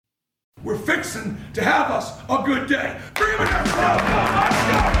We're fixing to have us a good day. Bring him in there. Let's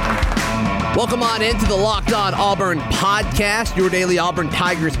go. Welcome on into the Locked On Auburn podcast, your daily Auburn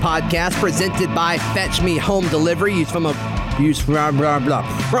Tigers podcast, presented by Fetch Me Home Delivery. Use promo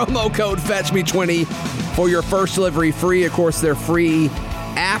code FetchMe20 for your first delivery free. Of course, their free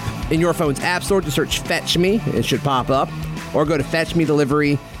app in your phone's app store. Just search Fetch Me. It should pop up. Or go to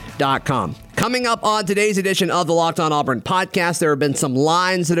FetchMeDelivery.com. Coming up on today's edition of the Locked On Auburn podcast, there have been some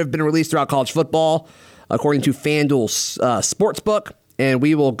lines that have been released throughout college football, according to FanDuel's Sportsbook, and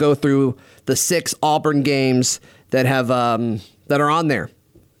we will go through the 6 Auburn games that have that are on there.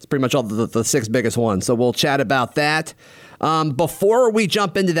 It's pretty much all the 6 biggest ones, so we'll chat about that. Before we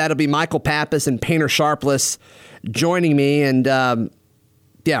jump into that, it'll be Michael Pappas and Painter Sharpless joining me, and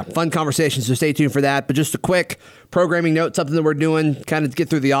fun conversations, so stay tuned for that. But just a quick programming note, something that we're doing kind of to get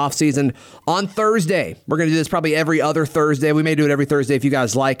through the offseason. On Thursday, we're going to do this probably every other Thursday. We may do it every Thursday if you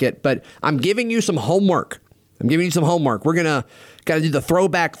guys like it, but I'm giving you some homework. We're going to kind of do the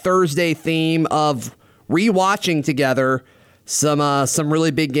Throwback Thursday theme of rewatching together some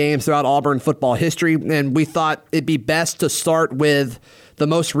really big games throughout Auburn football history, and we thought it'd be best to start with the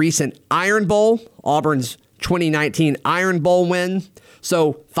most recent Iron Bowl, Auburn's 2019 Iron Bowl win.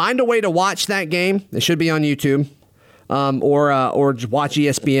 So find a way to watch that game. It should be on YouTube, or just watch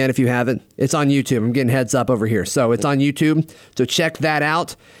ESPN if you haven't. It's on YouTube. I'm getting heads up over here. So it's on YouTube. So check that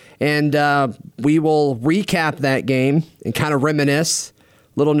out. And we will recap that game and kind of reminisce,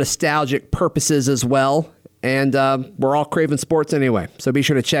 little nostalgic purposes as well. And we're all craving sports anyway. So be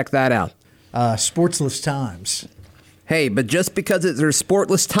sure to check that out. Sportsless times. Hey, but just because there's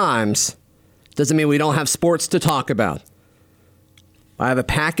sportless times doesn't mean we don't have sports to talk about. I have a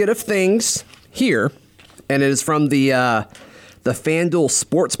packet of things here, and it is from the FanDuel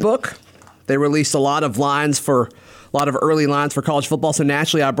Sportsbook. They released a lot of early lines for college football, so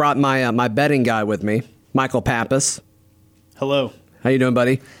naturally I brought my betting guy with me, Michael Pappas. Hello. How you doing,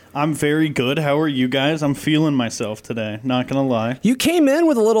 buddy? I'm very good. How are you guys? I'm feeling myself today, not going to lie. You came in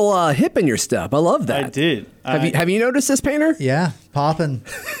with a little hip in your step. I love that. I did. Have you noticed this, Painter? Yeah, popping.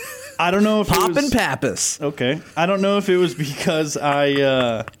 I don't know if Poppin' Pappas. Okay. I don't know if it was because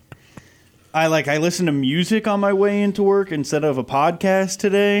I listened to music on my way into work instead of a podcast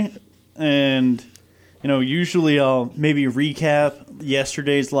today, and usually I'll maybe recap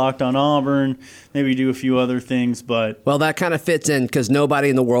yesterday's Locked On Auburn, maybe do a few other things, but well, that kind of fits in because nobody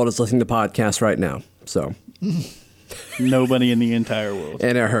in the world is listening to podcasts right now, so. Nobody in the entire world.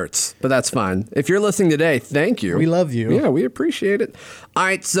 And it hurts, but that's fine. If you're listening today, thank you. We love you. Yeah, we appreciate it. All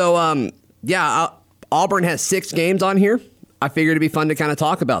right, so, Auburn has 6 games on here. I figured it'd be fun to kind of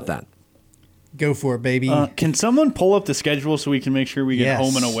talk about that. Go for it, baby. Can someone pull up the schedule so we can make sure we get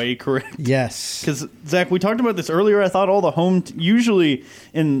home and away correct? Yes. Because, Zach, we talked about this earlier. I thought all the home usually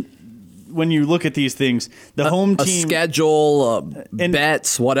when you look at these things, the home team... A schedule,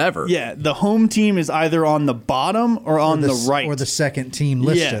 bets, whatever. Yeah, the home team is either on the bottom or on the right. Or the second team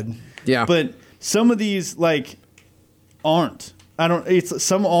listed. Yeah. But some of these, aren't.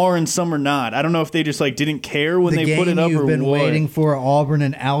 Some are and some are not. I don't know if they just, didn't care when they put it up or what. The game you've been waiting for, Auburn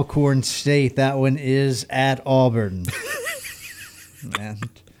and Alcorn State, that one is at Auburn. Man.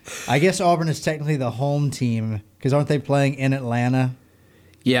 I guess Auburn is technically the home team, because aren't they playing in Atlanta?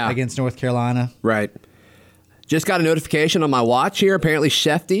 Yeah. Against North Carolina. Right. Just got a notification on my watch here. Apparently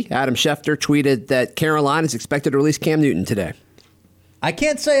Adam Schefter tweeted that Carolina is expected to release Cam Newton today. I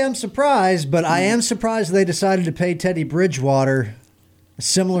can't say I'm surprised, but I am surprised they decided to pay Teddy Bridgewater a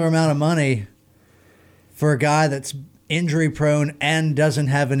similar amount of money for a guy that's injury-prone and doesn't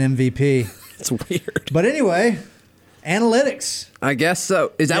have an MVP. It's weird. But anyway, analytics. I guess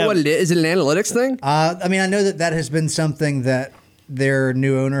so. Is that what it is? Is it an analytics thing? I know that has been something that their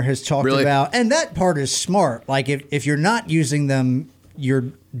new owner has talked about. And that part is smart. If you're not using them,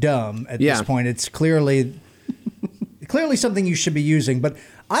 you're dumb at this point. It's clearly something you should be using. But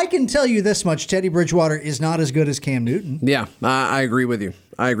I can tell you this much. Teddy Bridgewater is not as good as Cam Newton. Yeah, I agree with you.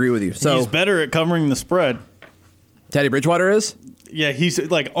 So he's better at covering the spread. Teddy Bridgewater is? Yeah, he's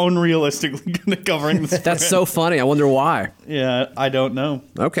unrealistically good at covering the spread. That's so funny. I wonder why. Yeah, I don't know.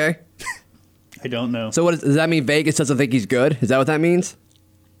 Okay. I don't know. So does that mean Vegas doesn't think he's good? Is that what that means?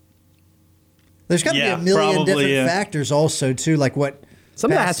 There's got to be a million different factors also, too, like what some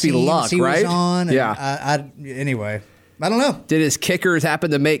of that has to be luck, he right? Was on, yeah. Anyway, I don't know. Did his kickers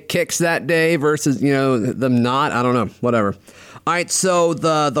happen to make kicks that day versus, them not? I don't know. Whatever. All right, so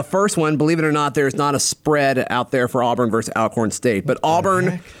the first one, believe it or not, there's not a spread out there for Auburn versus Alcorn State. But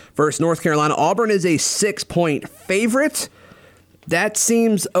Auburn versus North Carolina. Auburn is a 6-point favorite. That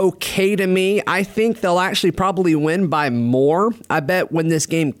seems okay to me. I think they'll actually probably win by more. I bet when this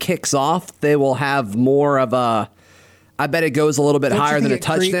game kicks off, they will have more of a... I bet it goes a little bit higher than a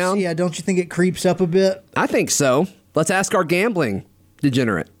touchdown. Yeah, don't you think it creeps up a bit? I think so. Let's ask our gambling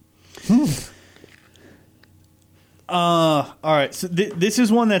degenerate. All right. So this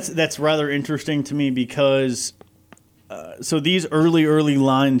is one that's rather interesting to me because so these early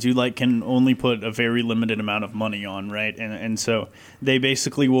lines you can only put a very limited amount of money on, right? And so they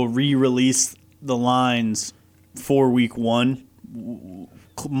basically will re-release the lines for week 1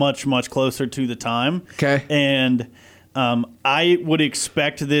 much closer to the time. Okay. And I would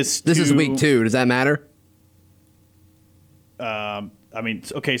expect this is week 2. Does that matter?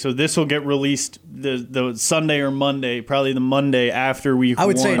 Okay, so this will get released the Sunday or Monday, probably the Monday after week 1. I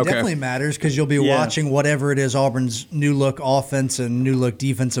would say it definitely matters because you'll be watching whatever it is Auburn's new look offense and new look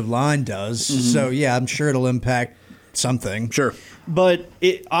defensive line does. Mm-hmm. So, yeah, I'm sure it'll impact something. Sure. But,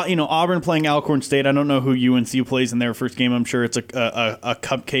 Auburn playing Alcorn State, I don't know who UNC plays in their first game. I'm sure it's a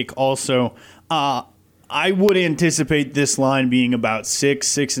cupcake also. I would anticipate this line being about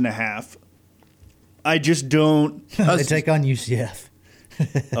 6.5. I just don't. They take on UCF.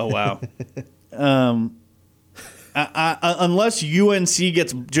 Oh, wow. Unless UNC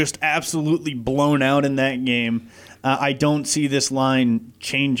gets just absolutely blown out in that game, I don't see this line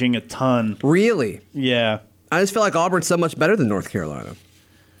changing a ton. Really? Yeah. I just feel like Auburn's so much better than North Carolina.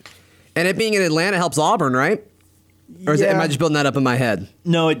 And it being in Atlanta helps Auburn, right? Or am I just building that up in my head?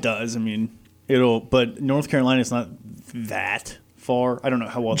 No, it does. I mean, but North Carolina's not that far. I don't know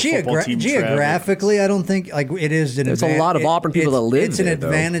how well the football team geographically, I don't think it is. There's a lot of Auburn people that live It's an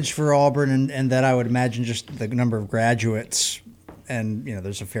advantage for Auburn, and that I would imagine just the number of graduates, and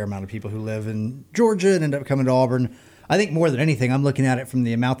there's a fair amount of people who live in Georgia and end up coming to Auburn. I think more than anything, I'm looking at it from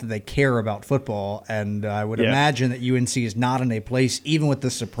the amount that they care about football, and I would imagine that UNC is not in a place, even with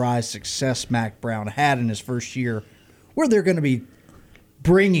the surprise success Mac Brown had in his first year, where they're going to be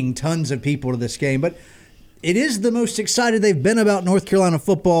bringing tons of people to this game, but. It is the most excited they've been about North Carolina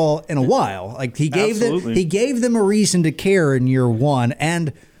football in a while. Like he gave them a reason to care in year 1,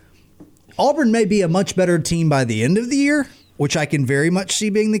 and Auburn may be a much better team by the end of the year, which I can very much see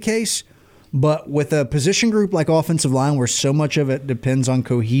being the case. But with a position group like offensive line, where so much of it depends on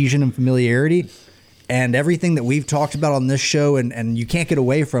cohesion and familiarity, and everything that we've talked about on this show, and you can't get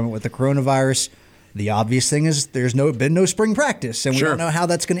away from it with the coronavirus. The obvious thing is there's been no spring practice, and we don't know how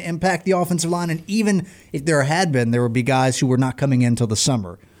that's going to impact the offensive line. And even if there had been, there would be guys who were not coming in until the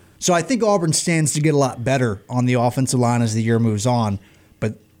summer. So I think Auburn stands to get a lot better on the offensive line as the year moves on.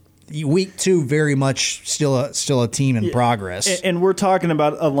 But week 2, very much still a team in progress. And we're talking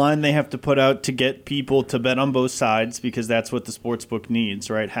about a line they have to put out to get people to bet on both sides because that's what the sportsbook needs,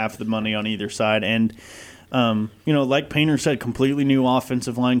 right? Half the money on either side. And like Painter said, completely new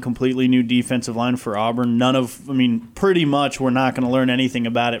offensive line, completely new defensive line for Auburn. Pretty much we're not going to learn anything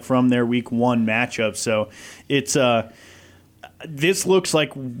about it from their week 1 matchup. So it's this looks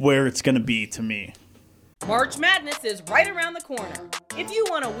like where it's going to be to me. March Madness is right around the corner. If you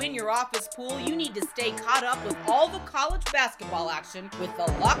want to win your office pool, you need to stay caught up with all the college basketball action with the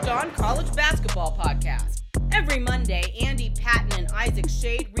Locked On College Basketball Podcast. Every Monday, Andy Patton and Isaac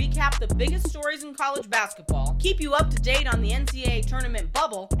Shade recap the biggest stories in college basketball, keep you up to date on the NCAA tournament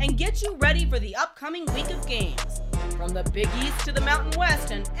bubble, and get you ready for the upcoming week of games. From the Big East to the Mountain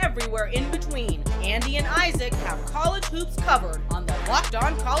West and everywhere in between, Andy and Isaac have college hoops covered on the Locked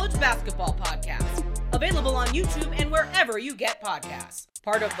On College Basketball Podcast. Available on YouTube and wherever you get podcasts.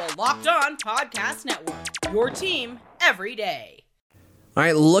 Part of the Locked On Podcast Network. Your team every day. All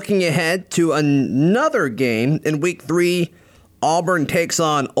right, looking ahead to another game in week 3, Auburn takes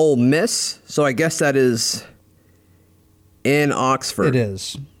on Ole Miss. So I guess that is in Oxford. It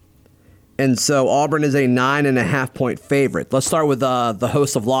is. And so Auburn is a 9.5-point favorite. Let's start with the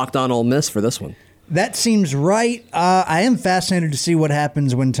host of Locked On Ole Miss for this one. That seems right. I am fascinated to see what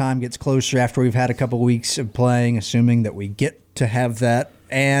happens when time gets closer after we've had a couple weeks of playing, assuming that we get to have that.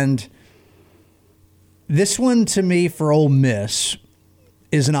 And this one, to me, for Ole Miss,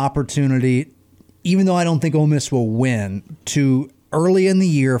 is an opportunity, even though I don't think Ole Miss will win, to early in the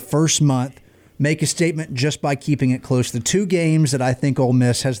year, first month, make a statement just by keeping it close. The 2 games that I think Ole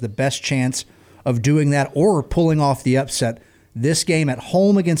Miss has the best chance of doing that or pulling off the upset, this game at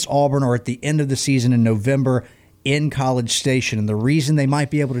home against Auburn or at the end of the season in November in College Station. And the reason they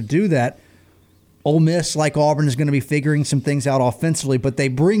might be able to do that, Ole Miss, like Auburn, is going to be figuring some things out offensively, but they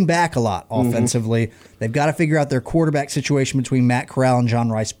bring back a lot offensively. Mm-hmm. They've got to figure out their quarterback situation between Matt Corral and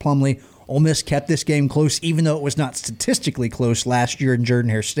John Rice Plumlee. Ole Miss kept this game close, even though it was not statistically close last year in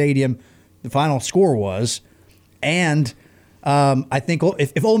Jordan-Hare Stadium. The final score was. And I think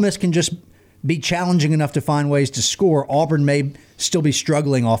if Ole Miss can just be challenging enough to find ways to score, Auburn may still be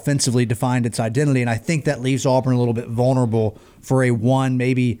struggling offensively to find its identity, and I think that leaves Auburn a little bit vulnerable for a 1,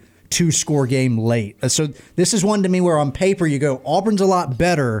 maybe 2-score game late. So this is one to me where on paper you go, Auburn's a lot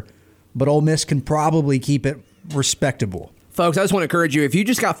better, but Ole Miss can probably keep it respectable. Folks, I just want to encourage you, if you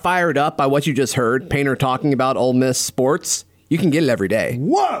just got fired up by what you just heard, Painter talking about Ole Miss sports, you can get it every day.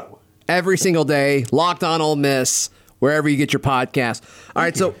 Whoa! Every single day, Locked On Ole Miss, wherever you get your podcast. All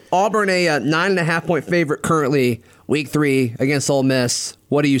right, so Auburn, a 9.5-point favorite currently, week 3 against Ole Miss.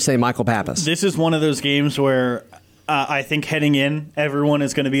 What do you say, Michael Pappas? This is one of those games where I think heading in, everyone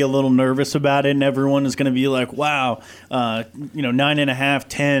is going to be a little nervous about it, and everyone is going to be like, wow, 9.5,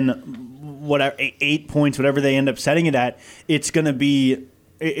 10, whatever, 8 points, whatever they end up setting it at, it's going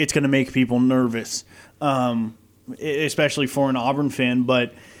to make people nervous, especially for an Auburn fan.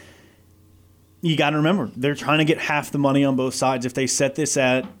 But you got to remember, they're trying to get half the money on both sides. If they set this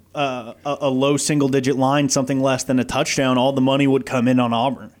at a low single-digit line, something less than a touchdown, all the money would come in on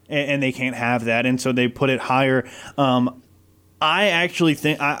Auburn, and they can't have that, and so they put it higher. I actually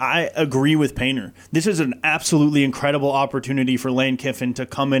think I agree with Painter. This is an absolutely incredible opportunity for Lane Kiffin to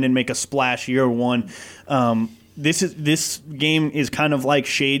come in and make a splash year 1. This game is kind of like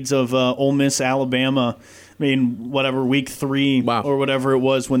shades of Ole Miss, Alabama. I mean, whatever, week 3 or whatever it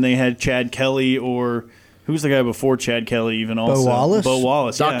was when they had Chad Kelly, or who's the guy before Chad Kelly even also? Bo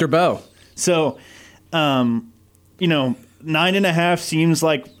Wallace. Dr. Bo. So, 9.5 seems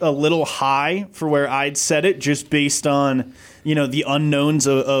like a little high for where I'd set it, just based on, the unknowns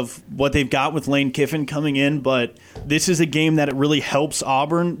of what they've got with Lane Kiffin coming in. But this is a game that it really helps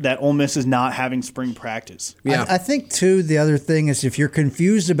Auburn that Ole Miss is not having spring practice. Yeah. I think, too, the other thing is if you're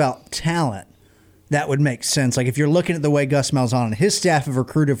confused about talent, that would make sense. Like if you're looking at the way Gus Malzahn and his staff have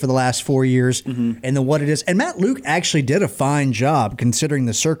recruited for the last 4 years and then what it is. And Matt Luke actually did a fine job considering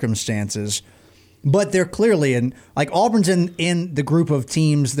the circumstances. But they're clearly in, like Auburn's in the group of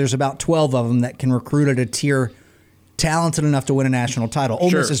teams, there's about 12 of them that can recruit at a tier talented enough to win a national title.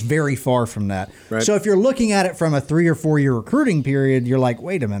 Ole Miss is very far from that. Right. So if you're looking at it from a 3 or 4 year recruiting period, you're like,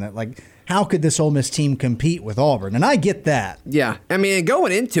 wait a minute, like how could this Ole Miss team compete with Auburn? And I get that. Yeah. I mean,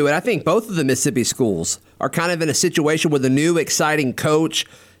 going into it, I think both of the Mississippi schools are kind of in a situation with a new, exciting coach.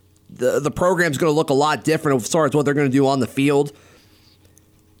 The program's going to look a lot different as far as what they're going to do on the field.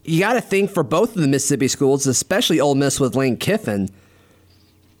 You got to think for both of the Mississippi schools, especially Ole Miss with Lane Kiffin,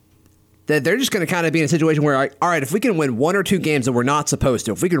 that they're just going to kind of be in a situation where, all right, if we can win 1 or 2 games that we're not supposed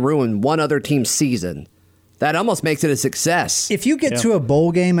to, if we can ruin one other team's season, that almost makes it a success. If you get to a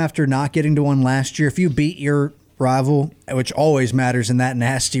bowl game after not getting to one last year, if you beat your rival, which always matters in that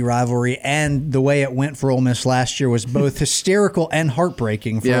nasty rivalry, and the way it went for Ole Miss last year was both hysterical and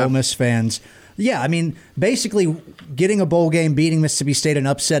heartbreaking for Ole Miss fans. Yeah, I mean, basically getting a bowl game, beating Mississippi State, and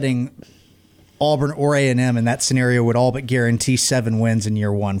upsetting Auburn or A&M in that scenario would all but guarantee 7 wins in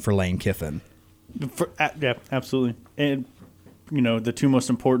year 1 for Lane Kiffin. Yeah, absolutely. And, the 2 most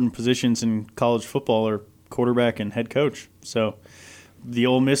important positions in college football are quarterback and head coach. So the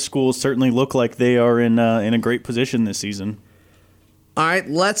Ole Miss schools certainly look like they are in a great position this season. All right,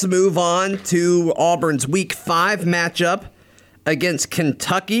 let's move on to Auburn's Week 5 matchup against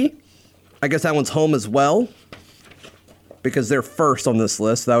Kentucky. I guess that one's home as well because they're first on this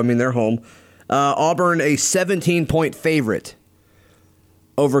list. That would mean they're home. Auburn, a 17-point favorite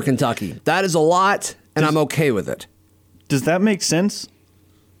over Kentucky. That is a lot, and I'm okay with it. Does that make sense?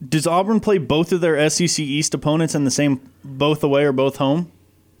 Does Auburn play both of their SEC East opponents in the same, both away or both home?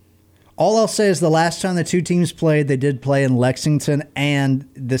 All I'll say is the last time the 2 teams played, they did play in Lexington, and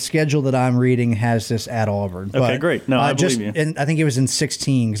the schedule that I'm reading has this at Auburn. Okay, great. No, I believe you. I think it was in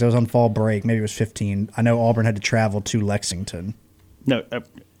 16 because I was on fall break. Maybe it was 15. I know Auburn had to travel to Lexington. No,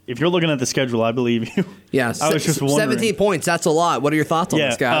 if you're looking at the schedule, I believe you. Yeah, I was just wondering. 17 points, that's a lot. What are your thoughts on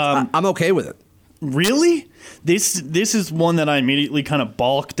this, guys? I'm okay with it. Really? This is one that I immediately kind of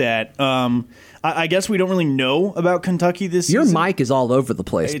balked at. I guess we don't really know about Kentucky this season. Your mic is all over the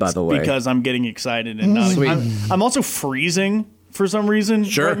place, by the way. Because I'm getting excited and not. I'm also freezing for some reason.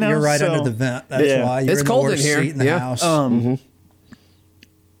 Sure, right now, you're right under the vent. That's why you're it's in cold the worst in here. Seat in the house.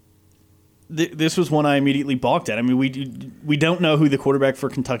 This was one I immediately balked at. I mean, we don't know who the quarterback for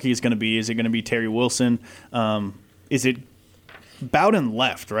Kentucky is going to be. Is it going to be Terry Wilson? Is it Bowden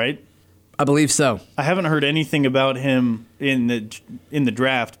left? Right. I believe so. I haven't heard anything about him in the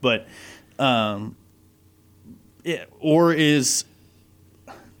draft, but or is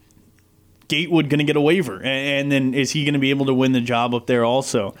Gatewood going to get a waiver, and then is he going to be able to win the job up there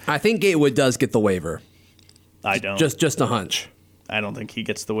also? I think Gatewood does get the waiver. I don't. Just a hunch. I don't think he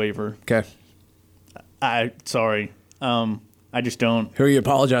gets the waiver. Okay. Sorry. I just don't. Who are you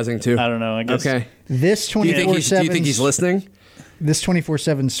apologizing to? I don't know. I guess. Okay. This Do you 24/7 think he's listening? This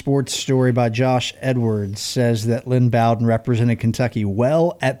 24/7 Sports story by Josh Edwards says that Lynn Bowden represented Kentucky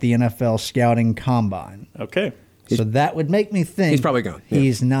well at the NFL scouting combine. Okay. So that would make me think He's probably gone. Yeah.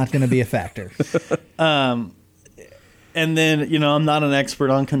 He's not going to be a factor. And then, I'm not an expert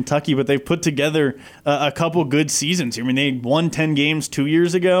on Kentucky, but they've put together a couple good seasons. I mean, they won 10 games 2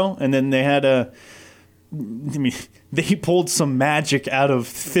 years ago, and then they had they pulled some magic out of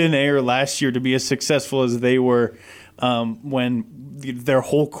thin air last year to be as successful as they were when their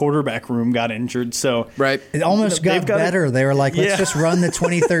whole quarterback room got injured. So Right. It almost got better. They were like, let's just run the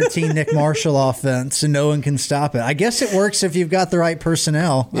 2013 Nick Marshall offense and no one can stop it. I guess it works if you've got the right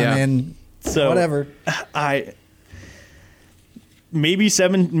personnel. Yeah. I mean, So whatever. Maybe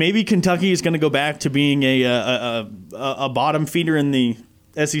Kentucky is going to go back to being a bottom feeder in the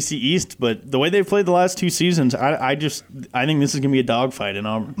SEC East, but the way they've played the last 2 seasons, I think this is going to be a dogfight in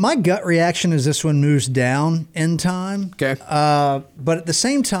Auburn. My gut reaction is this one moves down in time. Okay. But at the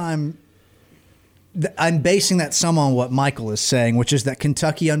same time, I'm basing that some on what Michael is saying, which is that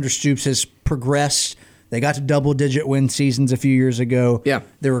Kentucky under Stoops has progressed. They got to double-digit win seasons a few years ago. Yeah.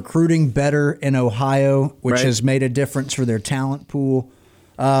 They're recruiting better in Ohio, which Right. has made a difference for their talent pool.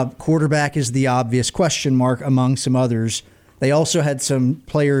 Quarterback is the obvious question mark among some others. They also had some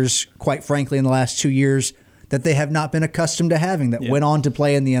players, quite frankly, in the last 2 years that they have not been accustomed to having that went on to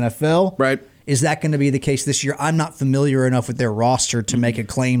play in the NFL. Right. Is that going to be the case this year? I'm not familiar enough with their roster to make a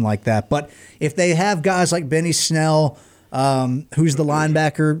claim like that. But if they have guys like Benny Snell, who's the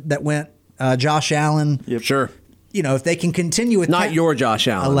linebacker that went, Josh Allen, Sure. if they can continue with Not your Josh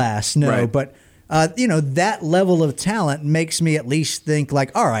Allen. Alas, no. Right. But, that level of talent makes me at least think like,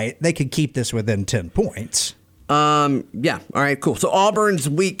 all right, they could keep this within 10 points. Yeah. All right, cool. So Auburn's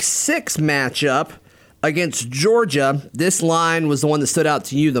Week 6 matchup against Georgia. This line was the one that stood out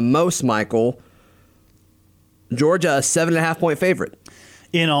to you the most, Michael. Georgia, a 7.5-point favorite.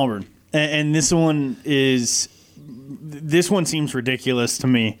 In Auburn. And this one seems ridiculous to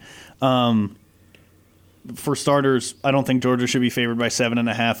me. For starters, I don't think Georgia should be favored by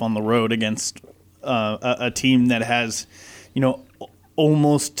 7.5 on the road against a team that has,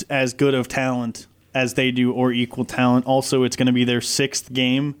 almost as good of talent as they do or equal talent. Also, it's going to be their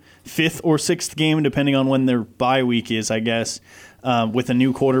 5th or 6th game, depending on when their bye week is, I guess, with a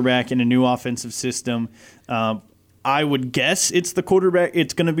new quarterback and a new offensive system. I would guess it's the quarterback.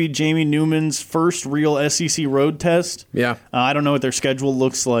 It's going to be Jamie Newman's first real SEC road test. Yeah. I don't know what their schedule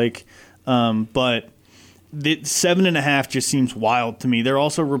looks like, but the 7.5 just seems wild to me. They're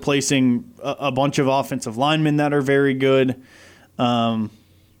also replacing a bunch of offensive linemen that are very good.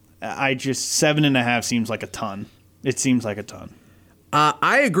 7.5 seems like a ton. It seems like a ton.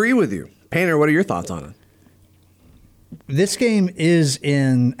 I agree with you. Painter, what are your thoughts on it? This game is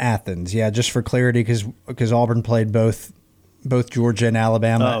in Athens, just for clarity, because Auburn played both Georgia and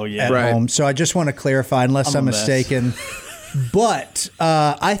Alabama at home. So I just want to clarify, unless I'm mistaken. But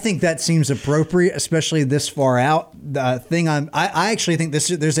I think that seems appropriate, especially this far out. The thing I actually think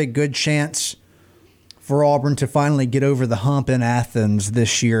there's a good chance for Auburn to finally get over the hump in Athens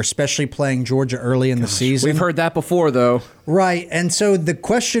this year, especially playing Georgia early in the season. We've heard that before, though. Right. And so the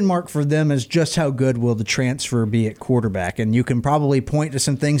question mark for them is just how good will the transfer be at quarterback? And you can probably point to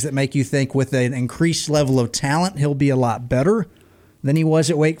some things that make you think with an increased level of talent, he'll be a lot better than he was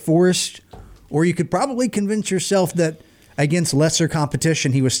at Wake Forest. Or you could probably convince yourself that against lesser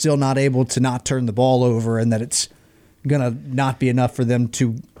competition, he was still not able to not turn the ball over and that it's going to not be enough for them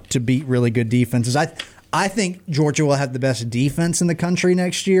to beat really good defenses. I think Georgia will have the best defense in the country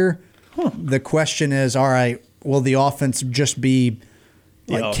next year. The question is, all right, will the offense just be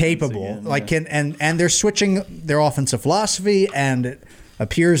capable? Again, and they're switching their offensive philosophy, and it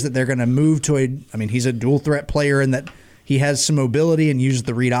appears that they're going to move to he's a dual threat player and that he has some mobility and uses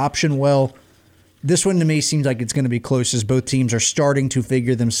the read option well. This one to me seems like it's going to be close as both teams are starting to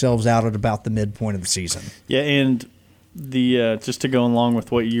figure themselves out at about the midpoint of the season. Yeah, and the just to go along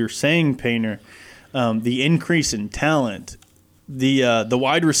with what you're saying, Painter, the increase in talent, the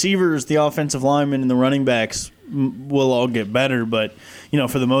wide receivers, the offensive linemen, and the running backs will all get better, but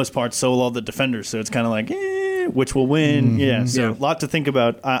for the most part, so will all the defenders. So it's kind of like, which will win? Yeah, so a lot to think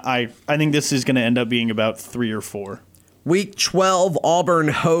about. I think this is going to end up being about 3 or 4. Week 12, Auburn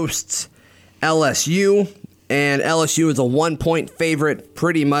hosts LSU, and LSU is a 1-point favorite,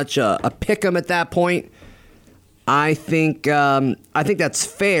 pretty much a pick 'em at that point. I think that's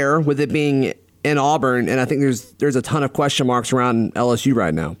fair with it being in Auburn, and I think there's a ton of question marks around LSU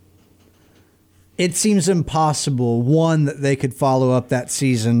right now. It seems impossible, one, that they could follow up that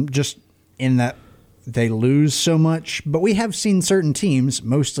season just in that they lose so much. But we have seen certain teams,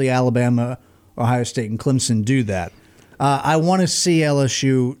 mostly Alabama, Ohio State, and Clemson, do that. I want to see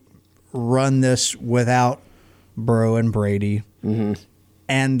LSU run this without Burrow and Brady. Mm-hmm.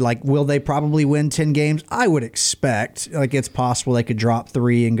 And, like, will they probably win 10 games? I would expect. Like, it's possible they could drop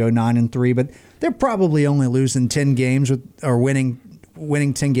 3 and go 9-3, but they're probably only losing 10 games or winning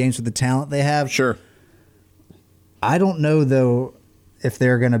 10 games with the talent they have. Sure. I don't know, though, if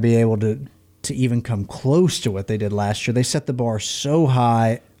they're going to be able to even come close to what they did last year. They set the bar so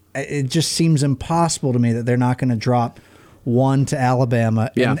high. It just seems impossible to me that they're not going to drop 1 to Alabama.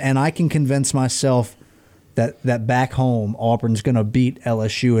 Yeah. And I can convince myself that back home, Auburn's going to beat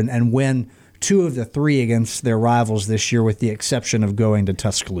LSU and win 2 of the 3 against their rivals this year, with the exception of going to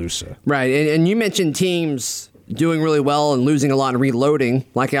Tuscaloosa. Right, and you mentioned teams doing really well and losing a lot and reloading,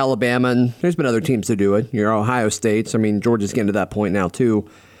 like Alabama, and there's been other teams to do it. Your Ohio States. I mean, Georgia's getting to that point now, too.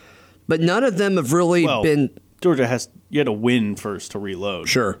 But none of them have really been... Georgia you had to win first to reload.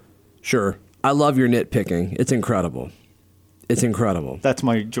 Sure. I love your nitpicking. It's incredible. That's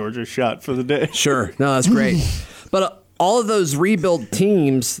my Georgia shot for the day. Sure. No, that's great. But all of those rebuild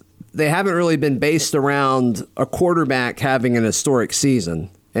teams, they haven't really been based around a quarterback having an historic season.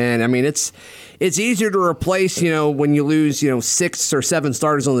 And, I mean, it's easier to replace, when you lose, 6 or 7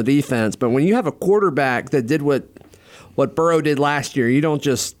 starters on the defense. But when you have a quarterback that did what Burrow did last year, you don't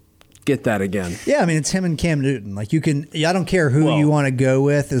just get that again. Yeah, I mean, it's him and Cam Newton. Like, I don't care who you want to go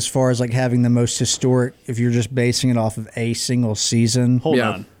with as far as, like, having the most historic, if you're just basing it off of a single season. Hold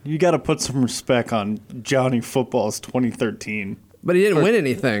on. You got to put some respect on Johnny Football's 2013. But he didn't win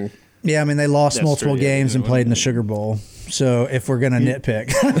anything. Yeah, I mean, they lost multiple games and played in the Sugar Bowl. So if we're going to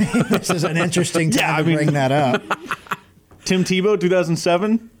nitpick, this is an interesting time to bring that up. Tim Tebow,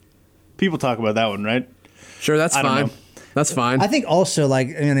 2007? People talk about that one, right? Sure, that's fine. That's fine. I think also,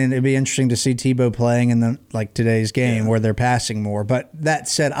 it'd be interesting to see Tebow playing in today's game where they're passing more. But that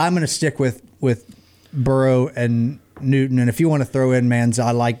said, I'm going to stick with Burrow and Newton. And if you want to throw in Manziel,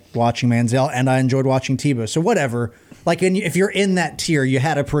 I like watching Manziel, and I enjoyed watching Tebow. So whatever. If you're in that tier, you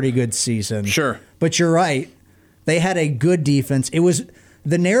had a pretty good season. Sure. But you're right. They had a good defense. It was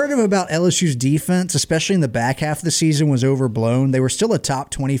the narrative about LSU's defense, especially in the back half of the season, was overblown. They were still a top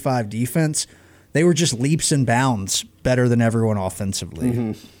 25 defense. They were just leaps and bounds better than everyone offensively.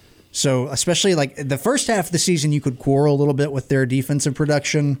 Mm-hmm. So especially the first half of the season, you could quarrel a little bit with their defensive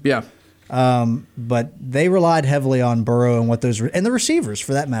production. Yeah. But they relied heavily on Burrow and and the receivers,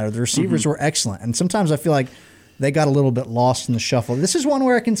 for that matter. The receivers were excellent. And sometimes I feel like they got a little bit lost in the shuffle. This is one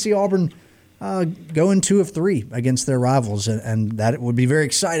where I can see Auburn going 2 of 3 against their rivals, and that would be very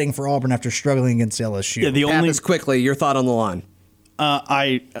exciting for Auburn after struggling against LSU. Yeah, Pappas, quickly, your thought on the line.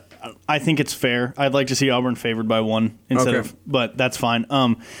 I think it's fair. I'd like to see Auburn favored by 1 instead of, but that's fine.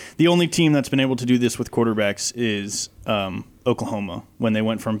 The only team that's been able to do this with quarterbacks is Oklahoma, when they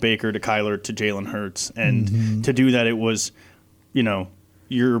went from Baker to Kyler to Jalen Hurts, and to do that, it was,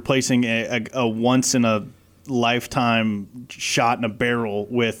 you're replacing a once in a lifetime shot in a barrel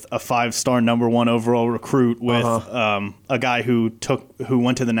with a 5-star number 1 overall recruit with a guy who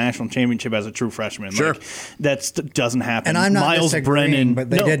went to the national championship as a true freshman. Sure. That doesn't happen. And I'm not Miles Brennan, but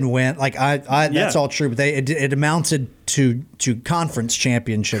they didn't win. That's all true. But it amounted to conference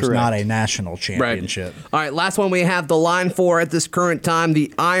championships, Correct. not a national championship. Right. All right, last one we have the line for at this current time,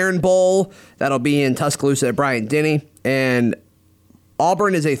 the Iron Bowl. That'll be in Tuscaloosa at Bryant-Denny. And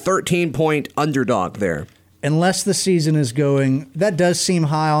Auburn is a 13-point underdog there. Unless the season is going, that does seem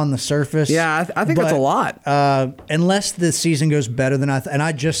high on the surface. Yeah, I think that's a lot. Unless the season goes better than and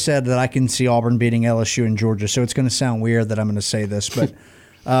I just said that I can see Auburn beating LSU and Georgia, so it's going to sound weird that I'm going to say this, but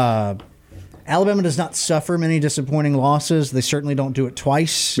Alabama does not suffer many disappointing losses. They certainly don't do it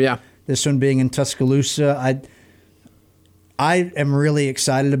twice. Yeah. This one being in Tuscaloosa. I am really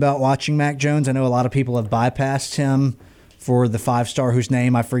excited about watching Mac Jones. I know a lot of people have bypassed him for the 5-star whose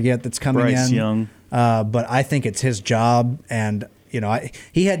name I forget that's coming in. Bryce Young. But I think it's his job, and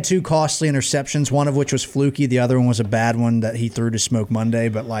he had 2 costly interceptions, one of which was fluky, the other one was a bad one that he threw to Smoke Monday.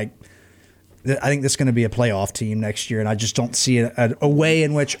 But I think this is going to be a playoff team next year, and I just don't see a way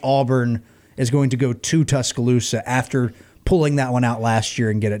in which Auburn is going to go to Tuscaloosa after pulling that one out last year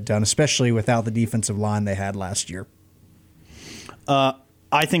and get it done, especially without the defensive line they had last year.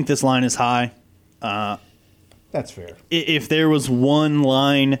 I think this line is high. That's fair. If there was one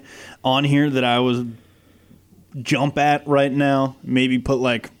line on here that I would jump at right now, maybe put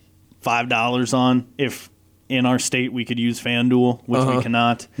 $5 on, if in our state we could use FanDuel, which we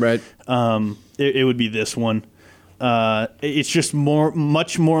cannot. Right. It would be this one. It's just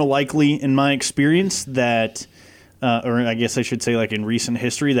much more likely, in my experience, that or I guess I should say like in recent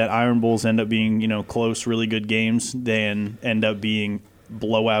history, that Iron Bowls end up being, close, really good games than end up being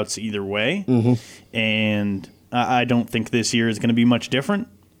blowouts either way. Mm-hmm. And I don't think this year is going to be much different.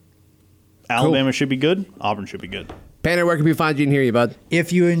 Alabama should be good. Auburn should be good. Painter, where can we find you and hear you, bud?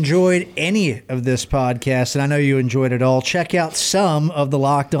 If you enjoyed any of this podcast, and I know you enjoyed it all, check out some of the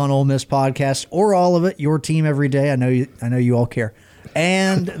Locked On Ole Miss podcast, or all of it. Your team every day. I know you all care.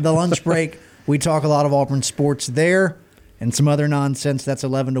 And the lunch break. We talk a lot of Auburn sports there and some other nonsense. That's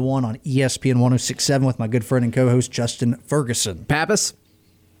 11 to 1 on ESPN 106.7 with my good friend and co-host Justin Ferguson. Pappas?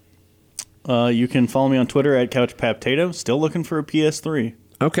 You can follow me on Twitter at CouchPapTato. Still looking for a PS3.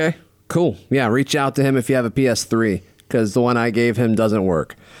 Okay, cool. Yeah, reach out to him if you have a PS3, because the one I gave him doesn't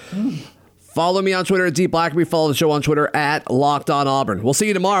work. Follow me on Twitter at DBlackberry. Follow the show on Twitter at Locked On Auburn. We'll see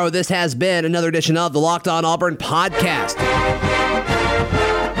you tomorrow. This has been another edition of the Locked On Auburn podcast.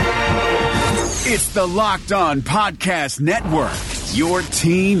 It's the Locked On Podcast Network, your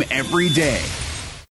team every day.